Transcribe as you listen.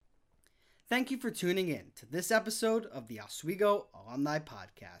Thank you for tuning in to this episode of the Oswego Alumni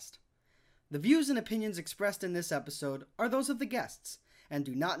Podcast. The views and opinions expressed in this episode are those of the guests and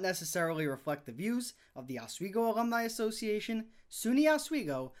do not necessarily reflect the views of the Oswego Alumni Association, SUNY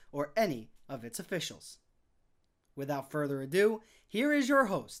Oswego, or any of its officials. Without further ado, here is your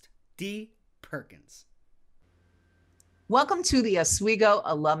host, Dee Perkins. Welcome to the Oswego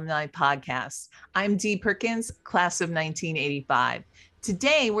Alumni Podcast. I'm Dee Perkins, class of 1985.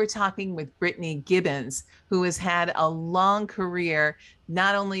 Today, we're talking with Brittany Gibbons, who has had a long career,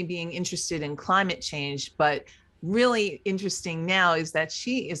 not only being interested in climate change, but really interesting now is that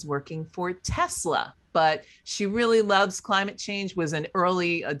she is working for Tesla. But she really loves climate change, was an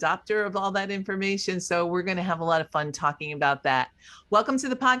early adopter of all that information. So we're going to have a lot of fun talking about that. Welcome to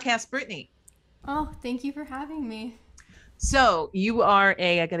the podcast, Brittany. Oh, thank you for having me. So you are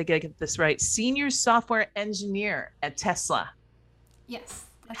I got to get this right, senior software engineer at Tesla. Yes.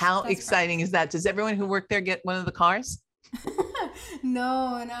 How exciting is that? Does everyone who worked there get one of the cars?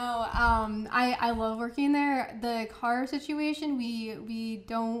 No. I love working there. The car situation, we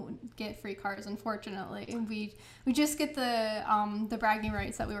don't get free cars, unfortunately. We just get the bragging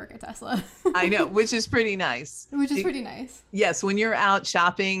rights that we work at Tesla. I know, which is pretty nice. Pretty nice. Yes, when you're out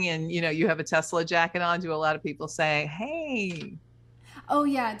shopping and you have a Tesla jacket on, do a lot of people say, "Hey"? Oh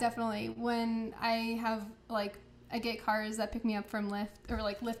yeah, definitely. When I get cars that pick me up from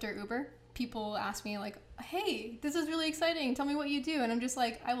Lyft or Uber, people ask me like, "Hey, this is really exciting. Tell me what you do." And I'm just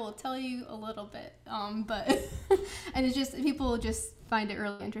like, "I will tell you a little bit." But and it's just people just find it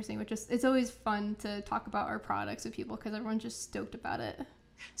really interesting, it's always fun to talk about our products with people because everyone's just stoked about it.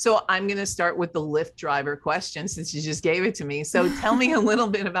 So I'm going to start with the Lyft driver question since you just gave it to me. So tell me a little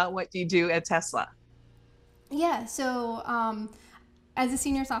bit about what you do at Tesla. Yeah. So as a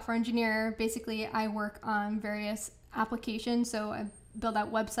senior software engineer, basically I work on various applications. So I build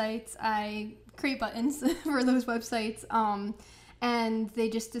out websites, I create buttons for those websites, and they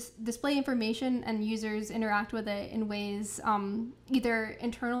just display information and users interact with it in ways either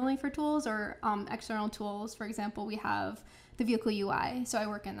internally for tools or external tools. For example, we have the vehicle UI, so I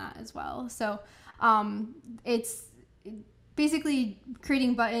work in that as well. So it's basically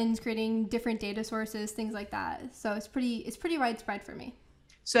creating buttons, creating different data sources, things like that. So it's pretty widespread for me.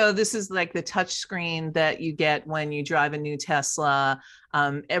 So this is like the touch screen that you get when you drive a new Tesla.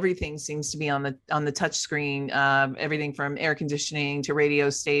 Everything seems to be on the touch screen. Everything from air conditioning to radio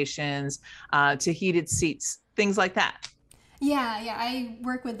stations to heated seats, things like that. Yeah, I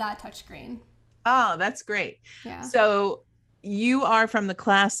work with that touch screen. Oh, that's great. Yeah. So you are from the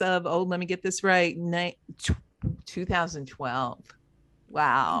class of, let me get this right, 2012.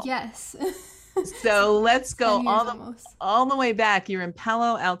 Wow. Yes. So let's go all the way back. You're in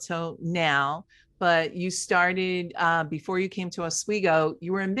Palo Alto now, but you started before you came to Oswego.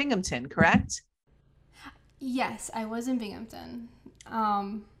 You were in Binghamton, correct? Yes, I was in Binghamton.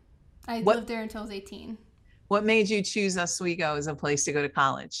 I lived there until I was 18. What made you choose Oswego as a place to go to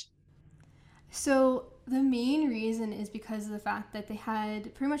college? So the main reason is because of the fact that they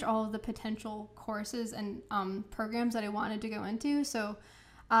had pretty much all of the potential courses and programs that I wanted to go into. So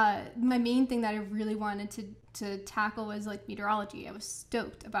my main thing that I really wanted to tackle was like meteorology. I was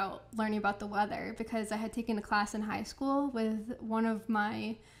stoked about learning about the weather because I had taken a class in high school with one of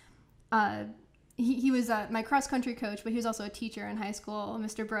my, he was my cross country coach, but he was also a teacher in high school,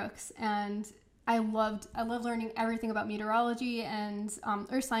 Mr. Brooks. And I loved learning everything about meteorology and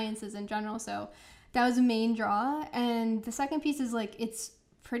earth sciences in general. So that was a main draw. And the second piece is like, it's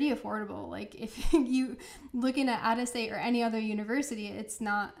pretty affordable. Like if you looking at out-of-state or any other university, it's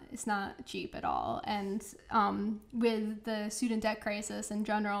not cheap at all. And with the student debt crisis in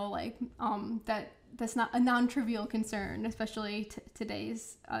general, like that's not a non-trivial concern, especially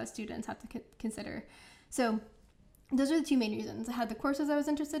today's students have to consider. So those are the two main reasons. I had the courses I was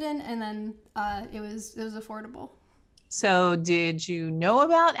interested in, and then it was affordable. So did you know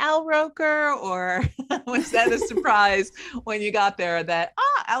about Al Roker, or was that a surprise when you got there that,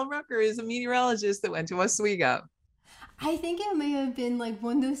 Al Roker is a meteorologist that went to Oswego? I think it may have been like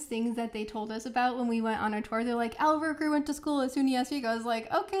one of those things that they told us about when we went on our tour. They're like, Al Roker went to school at SUNY Oswego. I was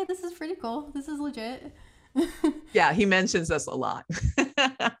like, okay, this is pretty cool. This is legit. Yeah, he mentions us a lot.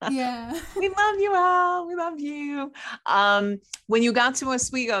 Yeah. We love you, Al. We love you. When you got to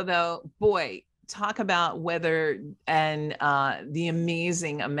Oswego, though, boy, talk about weather and the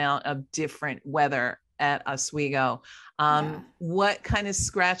amazing amount of different weather at Oswego. What kind of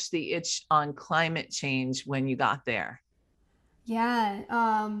scratched the itch on climate change when you got there?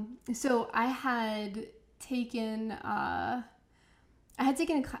 Yeah. So I had taken I had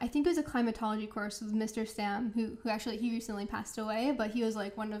taken I think it was a climatology course with Mr. Stam, who actually, he recently passed away, but he was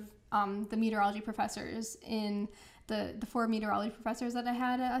like one of the meteorology professors in the 4 meteorology professors that I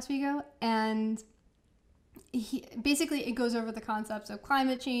had at Oswego. And basically it goes over the concepts of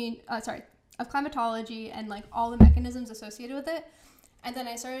of climatology and like all the mechanisms associated with it. And then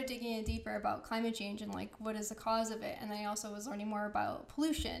I started digging in deeper about climate change and like what is the cause of it. And then I also was learning more about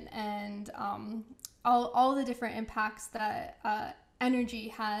pollution and all the different impacts that energy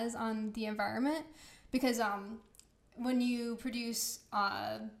has on the environment. Because when you produce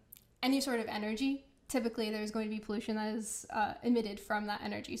any sort of energy, typically there's going to be pollution that is emitted from that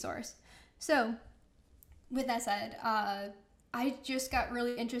energy source. So with that said, I just got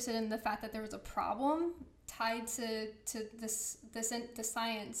really interested in the fact that there was a problem tied to the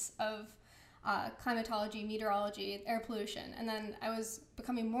science of climatology, meteorology, air pollution. And then I was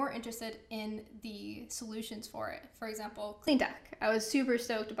becoming more interested in the solutions for it. For example, clean tech. I was super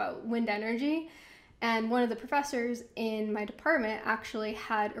stoked about wind energy. And one of the professors in my department actually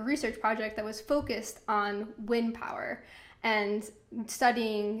had a research project that was focused on wind power and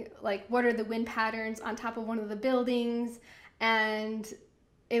studying like what are the wind patterns on top of one of the buildings. And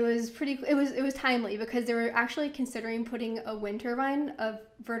it was timely because they were actually considering putting a wind turbine, a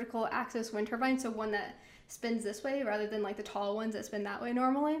vertical axis wind turbine, so one that spins this way rather than like the tall ones that spin that way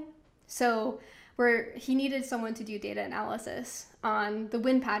normally. So he needed someone to do data analysis on the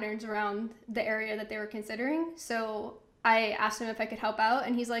wind patterns around the area that they were considering. So I asked him if I could help out,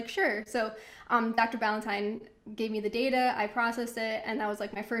 and he's like, sure. So Dr. Ballantyne gave me the data, I processed it, and that was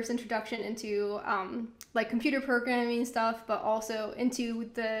like my first introduction into like computer programming stuff, but also into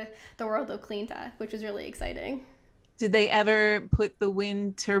the world of clean tech, which was really exciting. Did they ever put the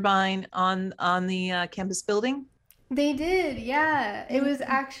wind turbine on the campus building? They did, yeah. It was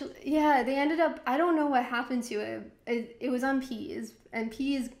actually, yeah, they ended up, I don't know what happened to it. It was on Pease, and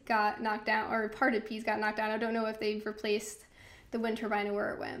Pease got knocked down, or part of Pease got knocked down. I don't know if they've replaced the wind turbine or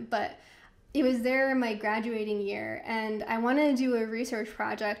where it went, but it was there in my graduating year, and I wanted to do a research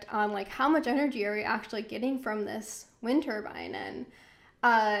project on like how much energy are we actually getting from this wind turbine, and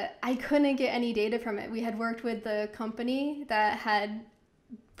I couldn't get any data from it. We had worked with the company that had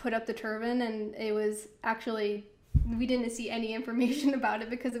put up the turbine, and it was actually, we didn't see any information about it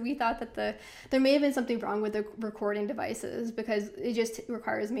because we thought that there may have been something wrong with the recording devices because it just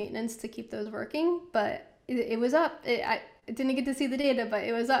requires maintenance to keep those working. But it was up. I didn't get to see the data, but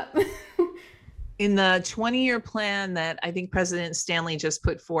it was up. In the 20-year plan that I think President Stanley just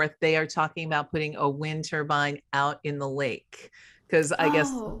put forth, they are talking about putting a wind turbine out in the lake. Because I guess,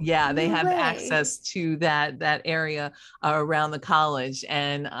 yeah, they have access to that area around the college.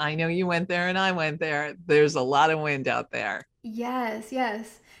 And I know you went there and I went there. There's a lot of wind out there. Yes,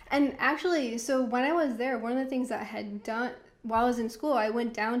 yes. And actually, so when I was there, one of the things that I had done while I was in school, I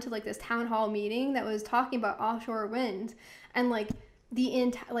went down to like this town hall meeting that was talking about offshore wind. And like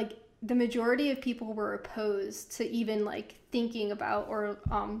the majority of people were opposed to even like thinking about or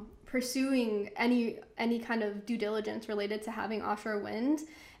pursuing any kind of due diligence related to having offshore wind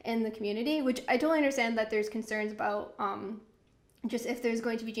in the community, which I totally understand that there's concerns about just if there's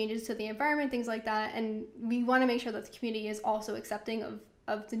going to be changes to the environment, things like that. And we want to make sure that the community is also accepting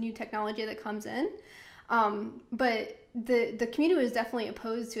of the new technology that comes in. But the community was definitely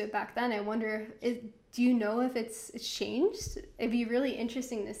opposed to it back then. I wonder, do you know if it's changed? It'd be really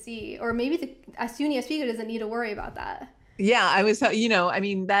interesting to see. Or maybe SUNY Oswego doesn't need to worry about that. Yeah, I was, I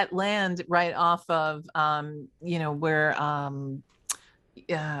mean, that land right off of, where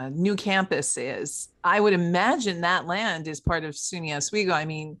new campus is, I would imagine that land is part of SUNY Oswego. I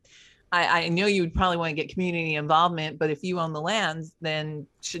mean, I know you would probably want to get community involvement, but if you own the land, then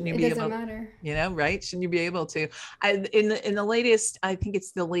shouldn't you be able to? It doesn't matter. Right? Shouldn't you be able to? In the latest, I think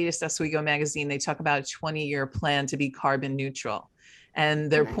it's the latest Oswego magazine, they talk about a 20-year plan to be carbon neutral.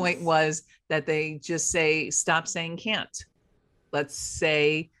 And their point was that they just stop saying can't. Let's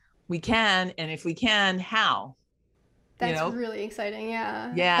say we can, and if we can, how? That's really exciting.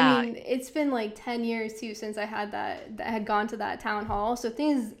 Yeah. Yeah. I mean, it's been like 10 years too since I had gone to that town hall. So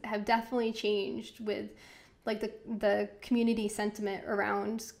things have definitely changed with like the community sentiment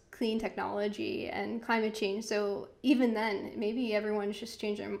around clean technology and climate change. So even then, maybe everyone should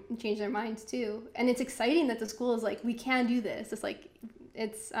change their minds too. And it's exciting that the school is like, we can do this. It's like, I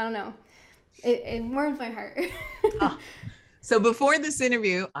don't know. It warms my heart. So before this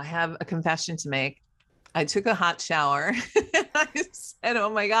interview, I have a confession to make. I took a hot shower. I said, oh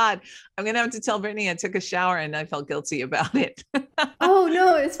my God, I'm going to have to tell Brittany I took a shower, and I felt guilty about it. Oh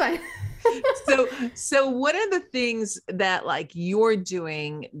no, it's fine. So what are the things that like you're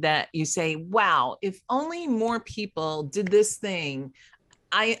doing that you say, wow, if only more people did this thing?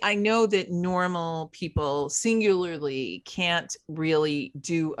 I know that normal people singularly can't really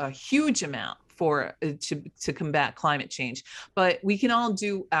do a huge amount for to combat climate change, but we can all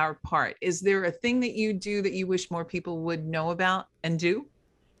do our part. Is there a thing that you do that you wish more people would know about and do?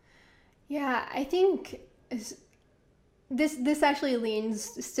 Yeah, I think this actually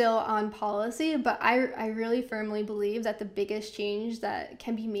leans still on policy, but I really firmly believe that the biggest change that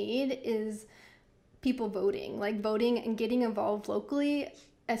can be made is people voting, like voting and getting involved locally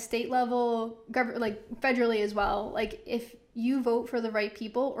at state level, like federally as well. Like if you vote for the right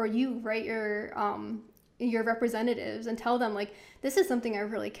people, or you write your representatives and tell them like, this is something I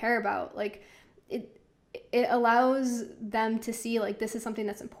really care about, like it allows them to see like this is something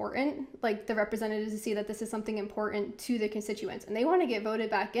that's important, like the representatives to see that this is something important to the constituents and they want to get voted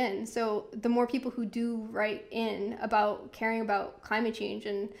back in. So the more people who do write in about caring about climate change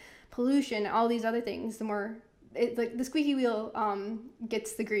and pollution, all these other things, the more like the squeaky wheel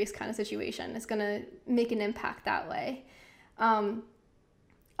gets the grease kind of situation. It's going to make an impact that way.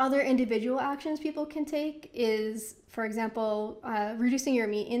 Other individual actions people can take is, for example, reducing your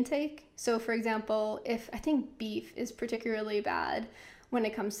meat intake. So, for example, if I think beef is particularly bad when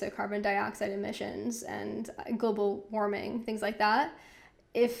it comes to carbon dioxide emissions and global warming, things like that.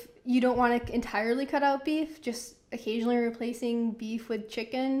 If you don't want to entirely cut out beef, just occasionally replacing beef with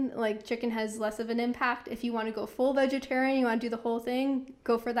chicken, like chicken has less of an impact. If you want to go full vegetarian, you want to do the whole thing,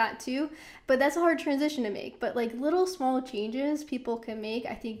 go for that too. But that's a hard transition to make. But like little small changes people can make,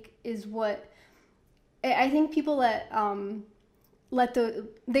 I think is what I think people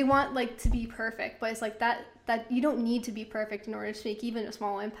they want like to be perfect, but it's like that you don't need to be perfect in order to make even a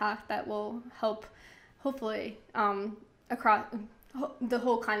small impact that will help hopefully across the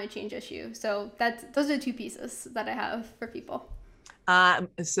whole climate change issue. So those are the two pieces that I have for people.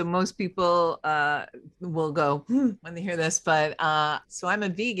 So most people will go when they hear this, but so I'm a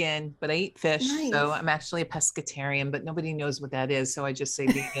vegan, but I eat fish. Nice. So I'm actually a pescatarian, but nobody knows what that is. So I just say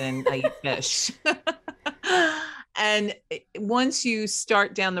vegan, I eat fish. And once you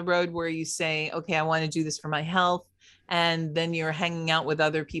start down the road where you say, okay, I want to do this for my health, and then you're hanging out with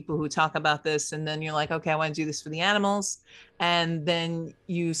other people who talk about this, and then you're like, okay, I want to do this for the animals. And then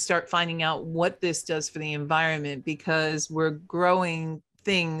you start finding out what this does for the environment, because we're growing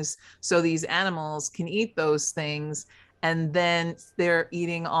things so these animals can eat those things, and then they're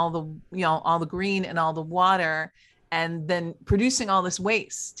eating all the green and all the water, and then producing all this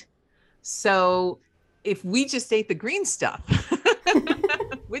waste. So if we just ate the green stuff,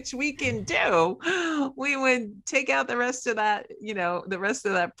 which we can do, we would take out the rest of that, the rest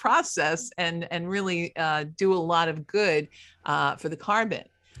of that process and really do a lot of good for the carbon.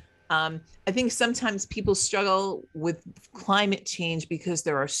 I think sometimes people struggle with climate change because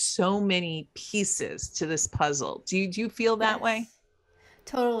there are so many pieces to this puzzle. Do you feel that way?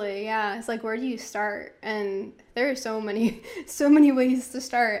 Totally, yeah. It's like, where do you start? And there are so many ways to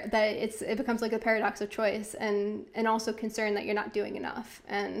start that it becomes like a paradox of choice, and also concern that you're not doing enough.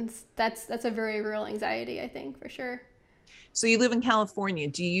 And that's a very real anxiety, I think, for sure. So you live in California.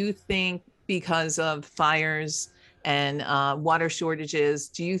 Do you think because of fires and water shortages,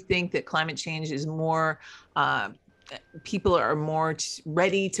 do you think that climate change is more people are more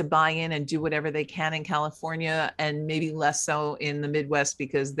ready to buy in and do whatever they can in California, and maybe less so in the Midwest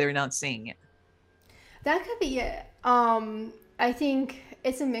because they're not seeing it? That could be it. I think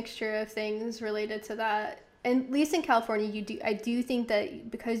it's a mixture of things related to that. And at least in California, I do think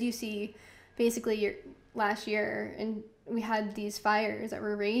that because you see basically last year, and we had these fires that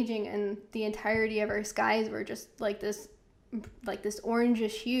were raging, and the entirety of our skies were just like this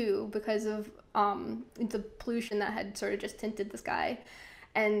orangish hue because of the pollution that had sort of just tinted the sky,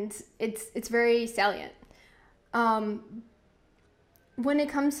 and it's very salient. When it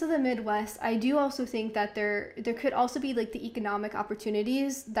comes to the Midwest, I do also think that there could also be like the economic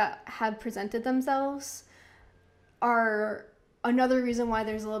opportunities that have presented themselves are another reason why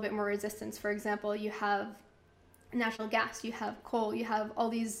there's a little bit more resistance. For example, you have natural gas, you have coal, you have all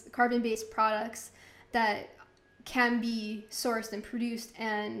these carbon-based products that can be sourced and produced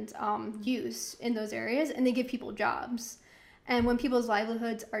and used in those areas, and they give people jobs. And when people's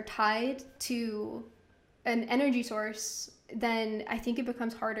livelihoods are tied to an energy source, then I think it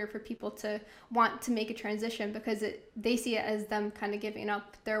becomes harder for people to want to make a transition, because they see it as them kind of giving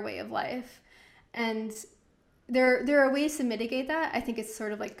up their way of life. And there are ways to mitigate that. I think it's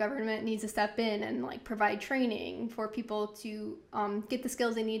sort of like government needs to step in and like provide training for people to get the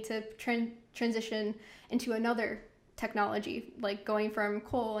skills they need to transition into another technology, like going from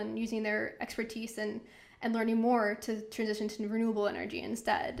coal and using their expertise and learning more to transition to renewable energy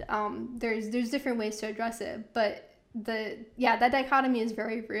instead. There's different ways to address it, but that dichotomy is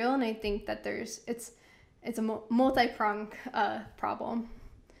very real, and I think that it's a multi-pronged problem.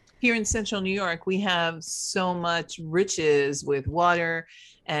 Here in Central New York, we have so much riches with water,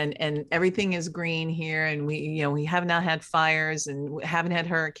 and everything is green here. And we have not had fires and haven't had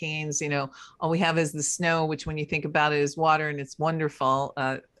hurricanes. All we have is the snow, which when you think about it is water, and it's wonderful.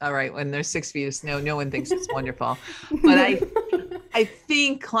 All right, when there's 6 feet of snow, no one thinks it's wonderful. But I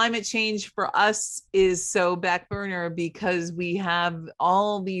think climate change for us is so back burner because we have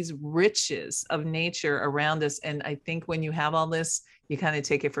all these riches of nature around us. And I think when you have all this, you kind of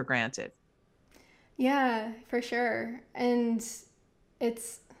take it for granted. Yeah, for sure. And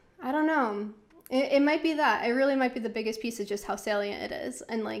I don't know. It might be that. It really might be the biggest piece is just how salient it is.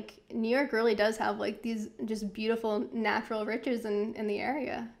 And like New York really does have like these just beautiful natural riches in the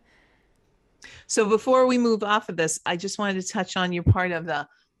area. So before we move off of this, I just wanted to touch on your part of the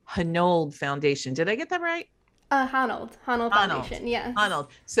Hanold Foundation. Did I get that right? Hanold Foundation, yes. Hanold.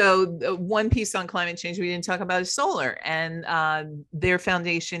 So one piece on climate change we didn't talk about is solar, and their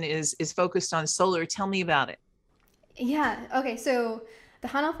foundation is focused on solar. Tell me about it. Yeah. Okay. So the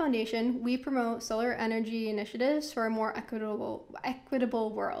Hanold Foundation, we promote solar energy initiatives for a more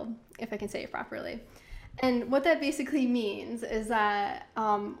equitable world, if I can say it properly. And what that basically means is that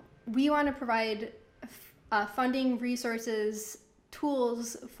we want to provide funding, resources,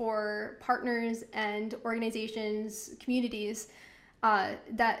 tools for partners and organizations, communities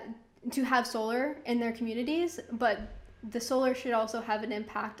that to have solar in their communities, but the solar should also have an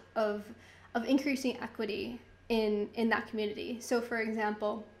impact of increasing equity in that community. So for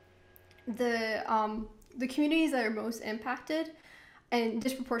example, the communities that are most impacted and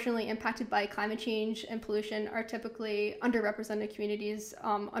disproportionately impacted by climate change and pollution are typically underrepresented communities,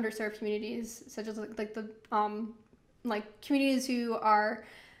 underserved communities, such as like the like communities who are,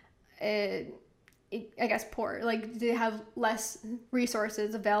 I guess, poor. Like they have less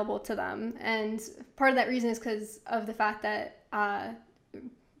resources available to them, and part of that reason is because of the fact that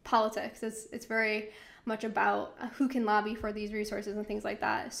politics. It's very much about who can lobby for these resources and things like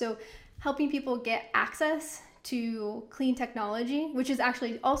that. So helping people get access to clean technology, which is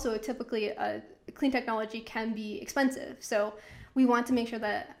actually also typically clean technology can be expensive. So we want to make sure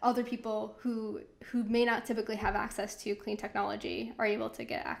that other people who may not typically have access to clean technology are able to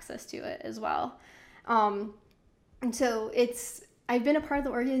get access to it as well. And so I've been a part of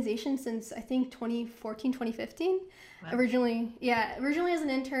the organization since I think 2014, 2015. Wow. Originally as an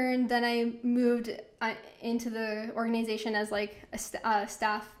intern, then I moved into the organization as like a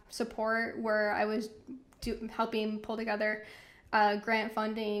staff support where I was helping pull together grant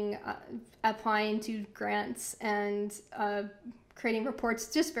funding, applying to grants, and creating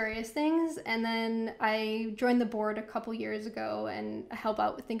reports, just various things. And then I joined the board a couple years ago and help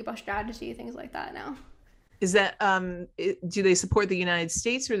out think about strategy, things like that now. Is that do they support the United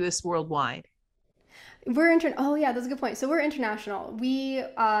States or this worldwide? Oh yeah, that's a good point. So we're international. We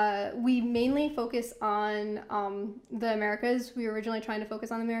mainly focus on the Americas. We were originally trying to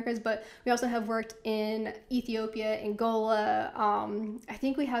focus on the Americas, but we also have worked in Ethiopia, Angola. I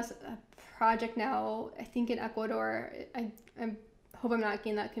think we have a project now, I think in Ecuador. I hope I'm not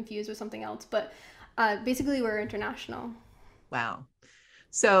getting that confused with something else, but basically we're international. Wow.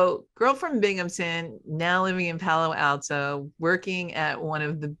 So girl from Binghamton, now living in Palo Alto, working at one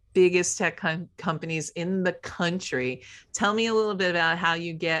of the biggest tech companies in the country. Tell me a little bit about how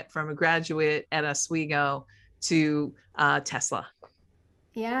you get from a graduate at Oswego to Tesla.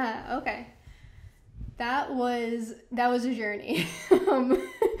 Yeah, okay. That was a journey.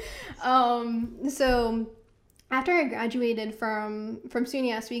 So after I graduated from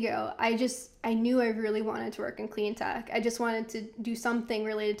SUNY Oswego, I knew I really wanted to work in clean tech. I just wanted to do something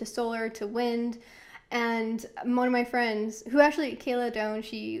related to solar, to wind. And one of my friends, who actually, Kayla Doan,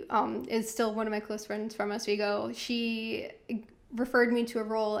 she is still one of my close friends from Oswego, she referred me to a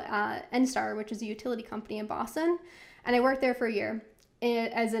role at NSTAR, which is a utility company in Boston. And I worked there for a year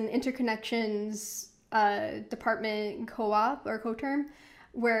as an interconnections department co-op or co-term,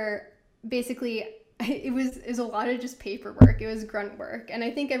 where basically it was a lot of just paperwork. It was grunt work. And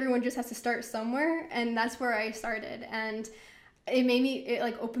I think everyone just has to start somewhere. And that's where I started. And it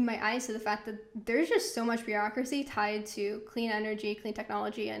like opened my eyes to the fact that there's just so much bureaucracy tied to clean energy, clean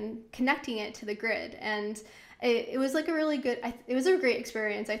technology, and connecting it to the grid. And it was like it was a great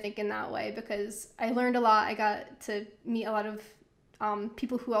experience, I think, in that way, because I learned a lot. I got to meet a lot of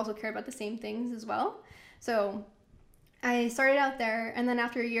people who also care about the same things as well. So I started out there, and then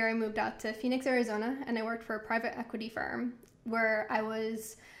after a year, I moved out to Phoenix, Arizona, and I worked for a private equity firm where I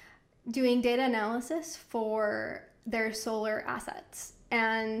was doing data analysis for their solar assets.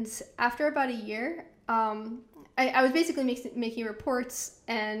 And after about a year, I was basically making reports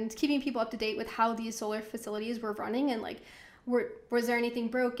and keeping people up to date with how these solar facilities were running, and like, was there anything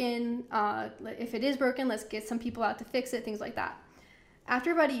broken? If it is broken, let's get some people out to fix it, things like that.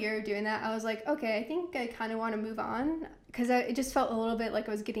 After about a year of doing that, I was like, okay, I think I kind of want to move on, because it just felt a little bit like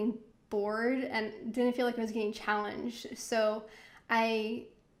I was getting bored and didn't feel like I was getting challenged. So I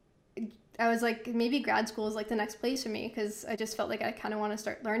was like, maybe grad school is like the next place for me, because I just felt like I kind of want to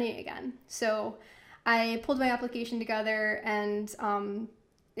start learning again. So I pulled my application together, and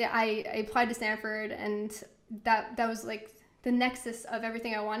I applied to Stanford, and that was like the nexus of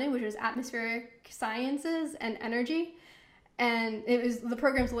everything I wanted, which was atmospheric sciences and energy. And the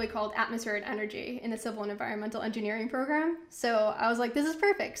program's literally called Atmosphere and Energy in the Civil and Environmental Engineering program. So I was like, this is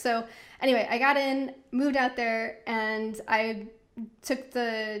perfect. So anyway, I got in, moved out there, and I took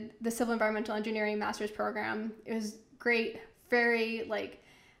the Civil Environmental Engineering Master's program. It was great, very like,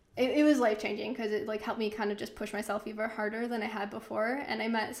 it was life-changing, because it like helped me kind of just push myself even harder than I had before. And I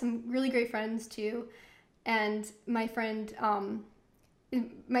met some really great friends too. And my friend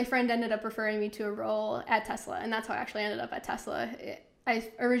ended up referring me to a role at Tesla, and that's how I actually ended up at Tesla.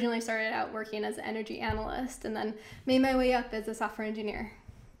 I originally started out working as an energy analyst and then made my way up as a software engineer.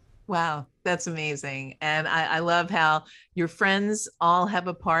 Wow, that's amazing. And I love how your friends all have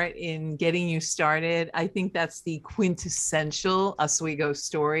a part in getting you started. I think that's the quintessential Oswego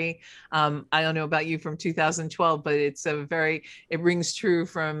story. I don't know about you from 2012, but it rings true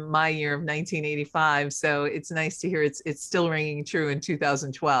from my year of 1985. So it's nice to hear it's still ringing true in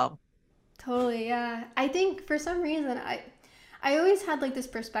 2012. Totally, yeah. I think for some reason, I always had like this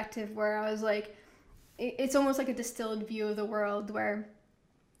perspective where I was like, it's almost like a distilled view of the world where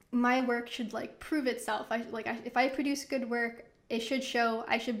my work should like prove itself. If I produce good work, it should show.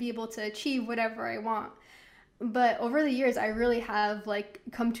 I should be able to achieve whatever I want. But over the years, I really have like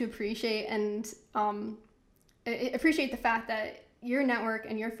come to appreciate the fact that your network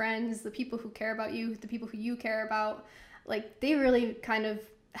and your friends, the people who care about you, the people who you care about, like they really kind of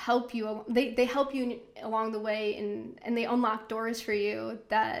help you. They help you along the way, and they unlock doors for you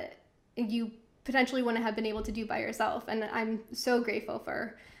that you potentially wouldn't have been able to do by yourself. And I'm so grateful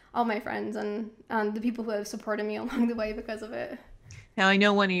for all my friends and the people who have supported me along the way because of it. Now, I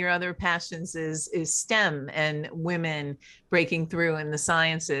know one of your other passions is STEM and women breaking through in the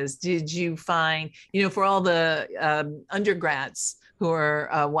sciences. Did you find, for all the undergrads who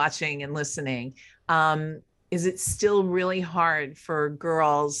are watching and listening, is it still really hard for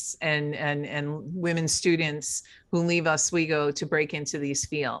girls and women students who leave Oswego to break into these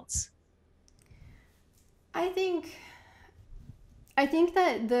fields? I think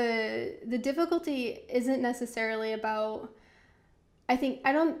that the difficulty isn't necessarily about, I think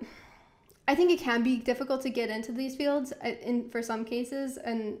it can be difficult to get into these fields for some cases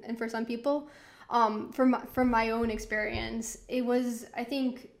and for some people. From my own experience, I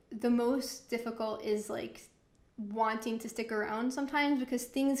think the most difficult is like wanting to stick around sometimes, because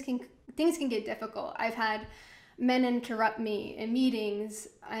things can get difficult. I've had men interrupt me in meetings,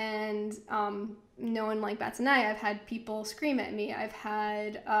 and no one like bats an eye. I've had people scream at me. I've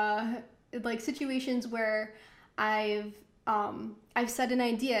had like situations where I've said an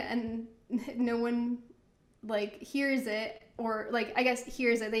idea and no one like hears it, or like I guess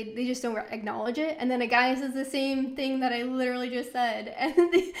hears it. They just don't acknowledge it, and then a guy says the same thing that I literally just said,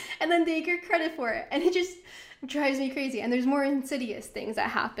 and then they get credit for it, and it just drives me crazy. And there's more insidious things that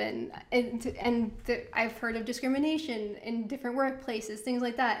happen, and I've heard of discrimination in different workplaces, things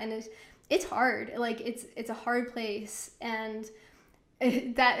like that, and it's hard. Like it's a hard place, and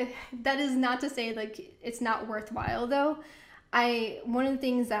that is not to say like it's not worthwhile though. One of the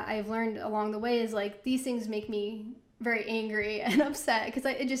things that I've learned along the way is like these things make me very angry and upset, because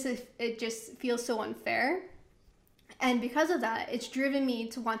it just feels so unfair, and because of that, it's driven me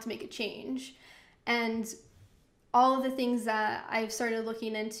to want to make a change. And all of the things that I've started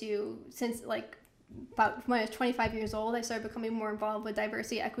looking into since like about when I was 25 years old, I started becoming more involved with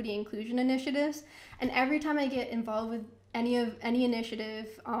diversity, equity, inclusion initiatives. And every time I get involved with any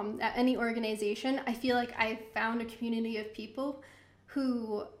initiative at any organization, I feel like I found a community of people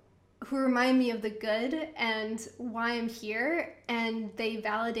who remind me of the good and why I'm here, and they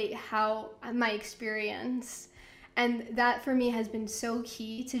validate how my experience. And that for me has been so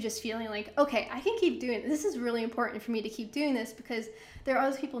key to just feeling like, okay, I can keep doing this. This is really important for me to keep doing this, because there are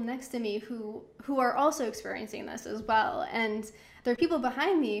other people next to me who are also experiencing this as well. And there are people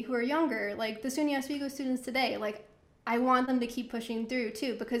behind me who are younger, like the SUNY Oswego students today. Like I want them to keep pushing through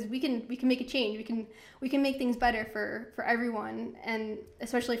too, because we can make a change. We can make things better for everyone, and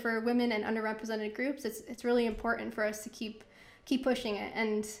especially for women and underrepresented groups. It's really important for us to keep pushing it.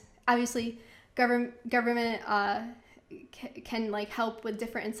 And obviously, government can like help with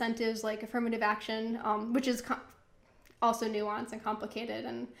different incentives like affirmative action, which is also nuanced and complicated.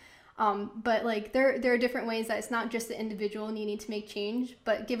 And but like there are different ways that it's not just the individual needing to make change,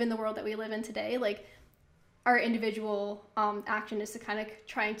 but given the world that we live in today, like our individual action is to kind of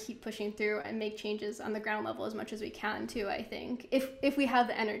try and keep pushing through and make changes on the ground level as much as we can too. I think if we have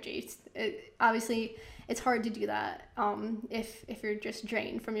the energy, obviously it's hard to do that if you're just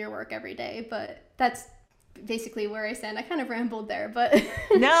drained from your work every day, but that's basically where I stand. I kind of rambled there, but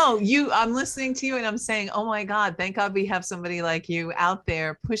no, I'm listening to you and I'm saying, oh my God, thank God we have somebody like you out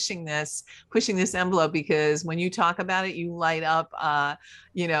there pushing this envelope, because when you talk about it, you light up,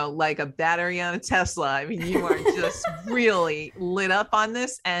 like a battery on a Tesla. I mean, you are just really lit up on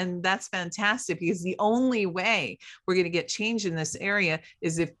this, and that's fantastic, because the only way we're going to get change in this area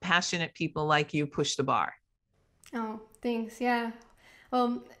is if passionate people like you push the bar. Oh, thanks. Yeah.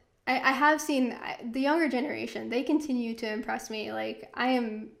 Well, I have seen the younger generation. They continue to impress me. Like I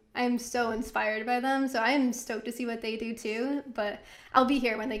am so inspired by them. So I am stoked to see what they do too. But I'll be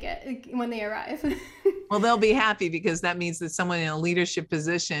here when they arrive. Well, they'll be happy, because that means that someone in a leadership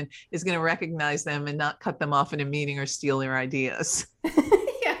position is going to recognize them and not cut them off in a meeting or steal their ideas.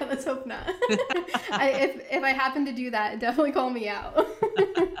 Yeah, let's hope not. If I happen to do that, definitely call me out.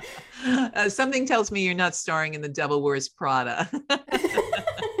 Something tells me you're not starring in The Devil Wears Prada.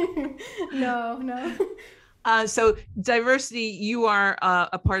 No. So diversity, you are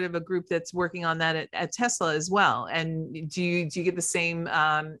a part of a group that's working on that at Tesla as well. And do you get the same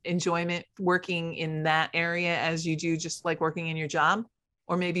enjoyment working in that area as you do just like working in your job,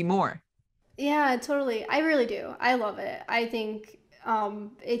 or maybe more? Yeah, totally. I really do. I love it. I think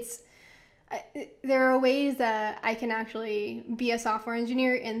there are ways that I can actually be a software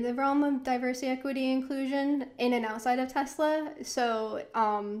engineer in the realm of diversity, equity, inclusion in and outside of Tesla. So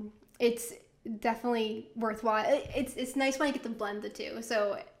it's definitely worthwhile. It's nice when I get to blend the two.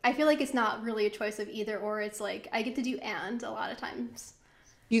 So I feel like it's not really a choice of either or. It's like I get to do and a lot of times.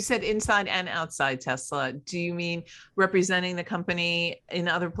 You said inside and outside Tesla. Do you mean representing the company in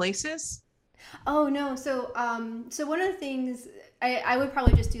other places? Oh no. So one of the things I would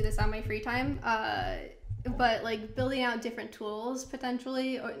probably just do this on my free time. But like building out different tools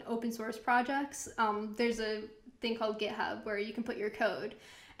potentially, or open source projects. There's a thing called GitHub where you can put your code,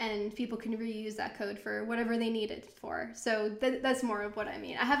 and people can reuse that code for whatever they need it for. So that's more of what I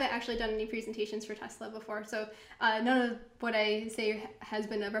mean. I haven't actually done any presentations for Tesla before, so none of what I say has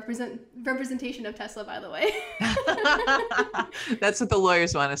been a representation of Tesla, by the way. That's what the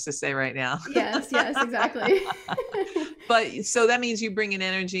lawyers want us to say right now. Yes, exactly. But so that means you bring an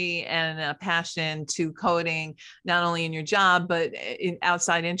energy and a passion to coding, not only in your job, but in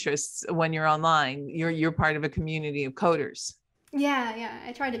outside interests when you're online. You're part of a community of coders. Yeah,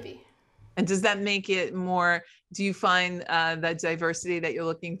 I try to be. And does that make it more, do you find that diversity that you're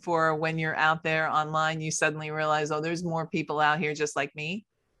looking for when you're out there online, you suddenly realize, oh, there's more people out here just like me?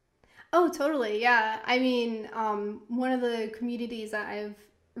 Oh, totally. Yeah. I mean, one of the communities that I've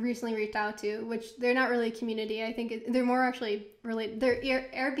recently reached out to, which they're not really a community, I think they're more actually related. They're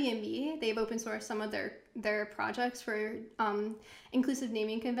Airbnb. They've open sourced some of their projects for inclusive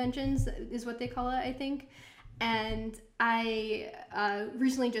naming conventions is what they call it, I think. And I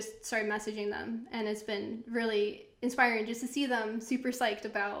recently just started messaging them, and it's been really inspiring just to see them super psyched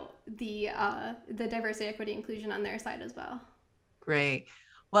about the diversity, equity, inclusion on their side as well. Great.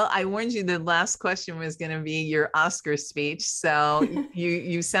 Well, I warned you the last question was going to be your Oscar speech. So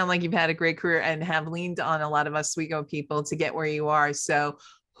you sound like you've had a great career and have leaned on a lot of Oswego people to get where you are. So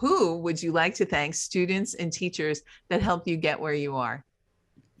who would you like to thank, students and teachers, that helped you get where you are?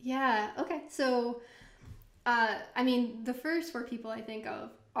 Yeah. Okay. So I mean, the first four people I think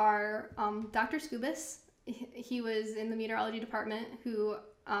of are Dr. Skubis. He was in the meteorology department, who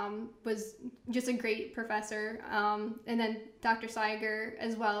was just a great professor. And then Dr. Seiger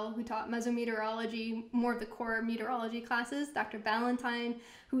as well, who taught mesometeorology, more of the core meteorology classes. Dr. Ballantyne,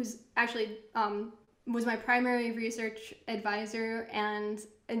 who's actually was my primary research advisor, and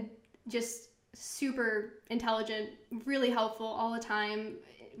just super intelligent, really helpful all the time,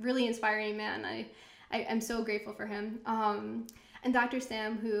 really inspiring man. I'm so grateful for him. And Dr.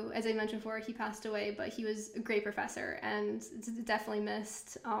 Sam, who, as I mentioned before, he passed away, but he was a great professor and definitely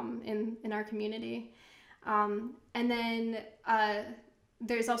missed in our community. And then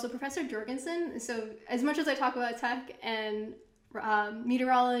there's also Professor Jorgensen. So as much as I talk about tech and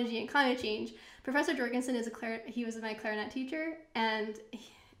meteorology and climate change. Professor Jorgensen he was my clarinet teacher, and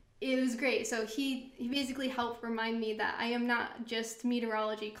it was great. So he basically helped remind me that I am not just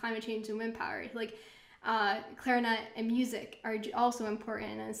meteorology, climate change, and wind power. Like clarinet and music are also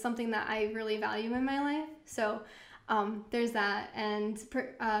important, and it's something that I really value in my life. So there's that. And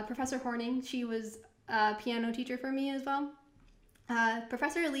Professor Horning, she was a piano teacher for me as well.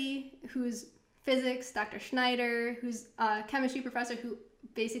 Professor Lee, who's physics, Dr. Schneider, who's a chemistry professor who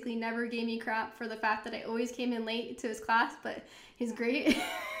basically never gave me crap for the fact that I always came in late to his class, but he's great.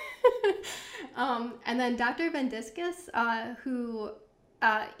 And then Dr. Vendiscus, who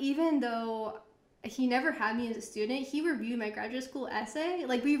even though he never had me as a student, he reviewed my graduate school essay.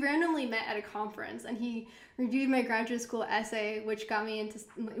 Like, we randomly met at a conference, and he reviewed my graduate school essay, which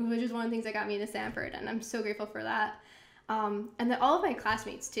is one of the things that got me into Stanford, and I'm so grateful for that. And then all of my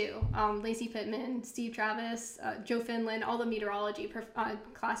classmates too, Lacey Pittman, Steve Travis, Joe Finland, all the meteorology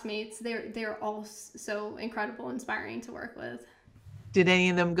classmates, they're all so incredible, inspiring to work with. Did any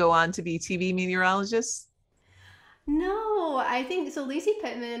of them go on to be TV meteorologists? No, I think so. Lacey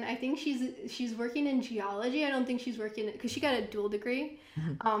Pittman, I think she's working in geology. I don't think she's working because she got a dual degree.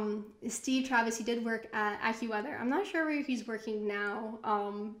 Mm-hmm. Steve Travis, he did work at AccuWeather. I'm not sure where he's working now,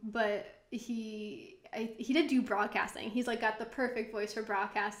 but he did do broadcasting. He's like got the perfect voice for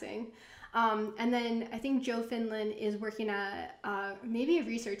broadcasting. And then I think Joe Finland is working at maybe a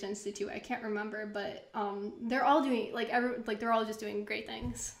research institute. I can't remember, but they're all doing they're all just doing great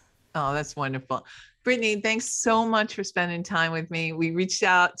things. Oh, that's wonderful. Brittany, thanks so much for spending time with me. We reached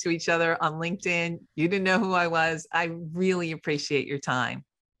out to each other on LinkedIn. You didn't know who I was. I really appreciate your time.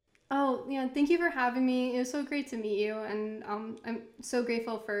 Oh, yeah. Thank you for having me. It was so great to meet you. And I'm so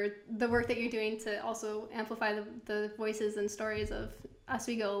grateful for the work that you're doing to also amplify the voices and stories of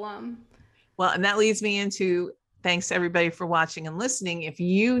Oswego alum. Well, and that leads me into thanks to everybody for watching and listening. If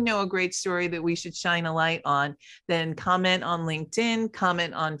you know a great story that we should shine a light on, then comment on LinkedIn,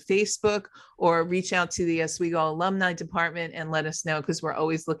 comment on Facebook, or reach out to the Oswego Alumni Department and let us know, because we're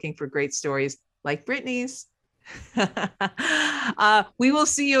always looking for great stories like Brittany's. We will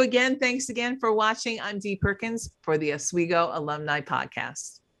see you again. Thanks again for watching. I'm Dee Perkins for the Oswego Alumni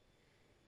Podcast.